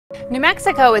New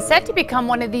Mexico is set to become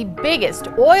one of the biggest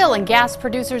oil and gas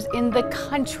producers in the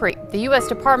country. The U.S.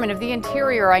 Department of the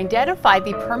Interior identified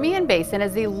the Permian Basin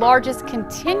as the largest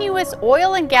continuous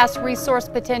oil and gas resource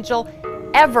potential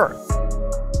ever.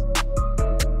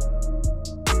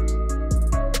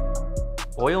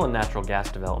 Oil and natural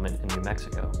gas development in New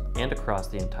Mexico and across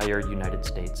the entire United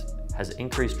States has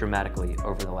increased dramatically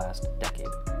over the last decade.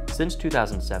 Since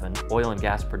 2007, oil and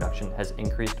gas production has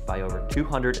increased by over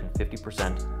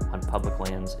 250% on public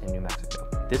lands in New Mexico.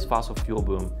 This fossil fuel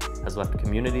boom has left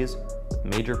communities with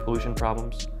major pollution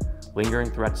problems,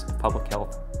 lingering threats to public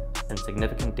health, and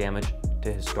significant damage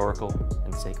to historical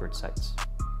and sacred sites.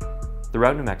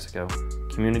 Throughout New Mexico,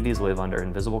 communities live under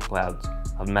invisible clouds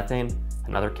of methane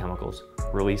and other chemicals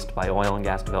released by oil and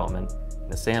gas development in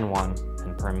the San Juan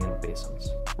and Permian basins.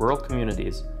 Rural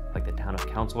communities, like the town of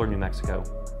Counselor, New Mexico,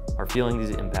 are feeling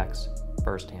these impacts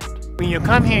firsthand. When you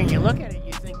come here and you look at it,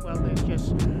 you think, well, there's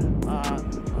just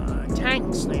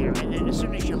tanks there, and then as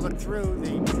soon as you look through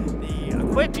the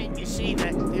equipment, you see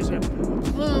that there's a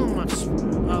plume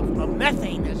of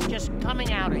methane that's just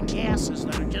coming out, and gases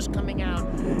that are just coming out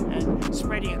and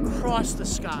spreading across the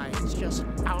sky. It's just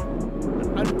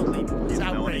unbelievable. It's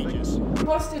outrageous.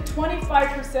 Close to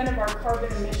 25% of our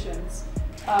carbon emissions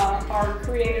are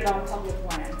created on public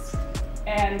lands.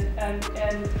 And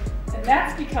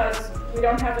that's because we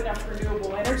don't have enough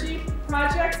renewable energy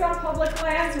projects on public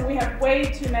lands, and we have way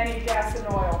too many gas and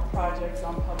oil projects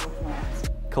on public lands.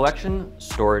 Collection,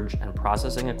 storage, and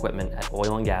processing equipment at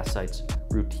oil and gas sites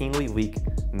routinely leak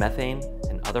methane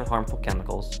and other harmful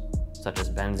chemicals, such as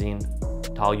benzene,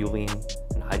 toluene,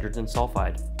 and hydrogen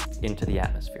sulfide, into the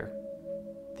atmosphere.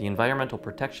 The Environmental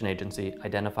Protection Agency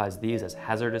identifies these as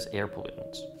hazardous air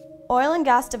pollutants. Oil and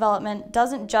gas development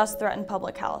doesn't just threaten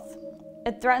public health.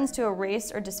 It threatens to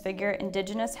erase or disfigure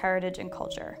indigenous heritage and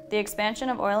culture. The expansion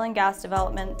of oil and gas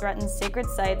development threatens sacred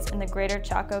sites in the greater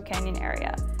Chaco Canyon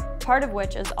area, part of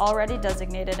which is already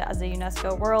designated as a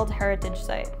UNESCO World Heritage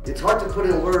Site. It's hard to put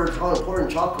in words how important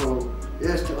Chaco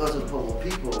is to us as Pueblo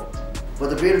people,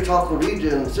 but the greater Chaco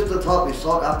region sits atop a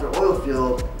sought-after oil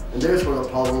field, and there's where the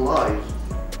problem lies.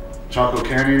 Chaco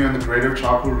Canyon and the greater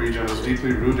Chaco region is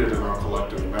deeply rooted in our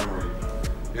collective memory.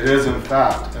 It is, in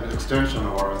fact, an extension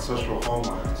of our ancestral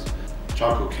homelands.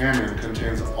 Chaco Canyon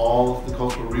contains all of the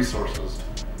cultural resources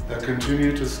that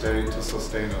continue to sustain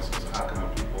us as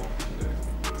Yakama people today.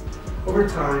 Over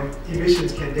time,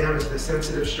 emissions can damage the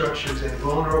sensitive structures and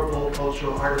vulnerable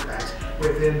cultural artifacts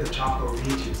within the Chaco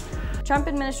region. Trump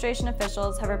administration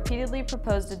officials have repeatedly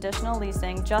proposed additional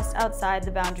leasing just outside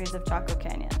the boundaries of Chaco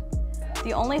Canyon.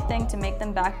 The only thing to make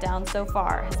them back down so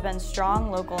far has been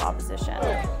strong local opposition.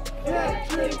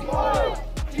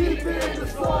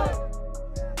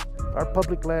 Our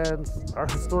public lands, our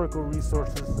historical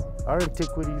resources, our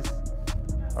antiquities,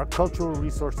 our cultural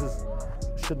resources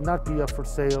should not be up for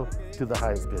sale to the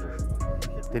highest bidder.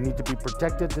 They need to be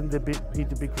protected and they need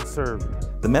to be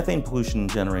conserved. The methane pollution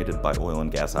generated by oil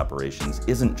and gas operations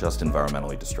isn't just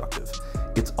environmentally destructive.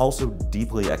 It's also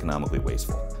deeply economically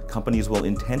wasteful. Companies will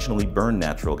intentionally burn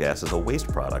natural gas as a waste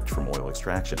product from oil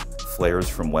extraction. Flares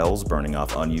from wells burning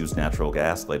off unused natural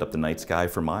gas light up the night sky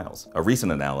for miles. A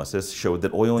recent analysis showed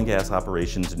that oil and gas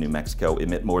operations in New Mexico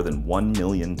emit more than 1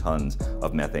 million tons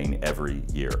of methane every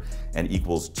year and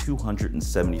equals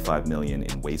 275 million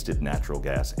in wasted natural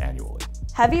gas annually.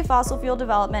 Heavy fossil fuel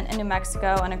development in New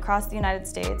Mexico and across the United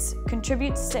States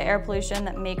contributes to air pollution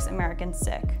that makes Americans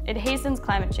sick. It hastens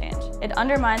climate change. It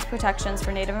undermines protections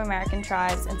for Native American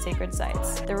tribes and sacred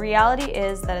sites. The reality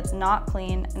is that it's not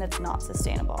clean and it's not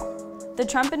sustainable. The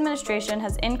Trump administration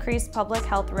has increased public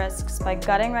health risks by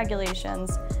gutting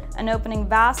regulations and opening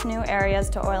vast new areas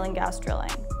to oil and gas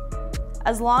drilling.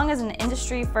 As long as an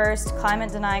industry-first,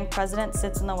 climate-denying president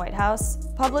sits in the White House,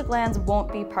 public lands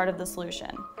won't be part of the solution.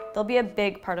 They'll be a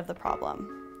big part of the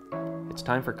problem. It's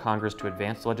time for Congress to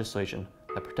advance legislation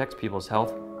that protects people's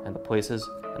health and the places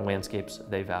and landscapes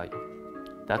they value.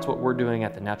 That's what we're doing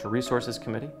at the Natural Resources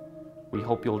Committee. We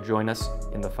hope you'll join us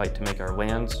in the fight to make our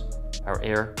lands, our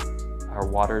air, our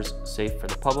waters safe for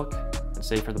the public and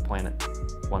safe for the planet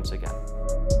once again.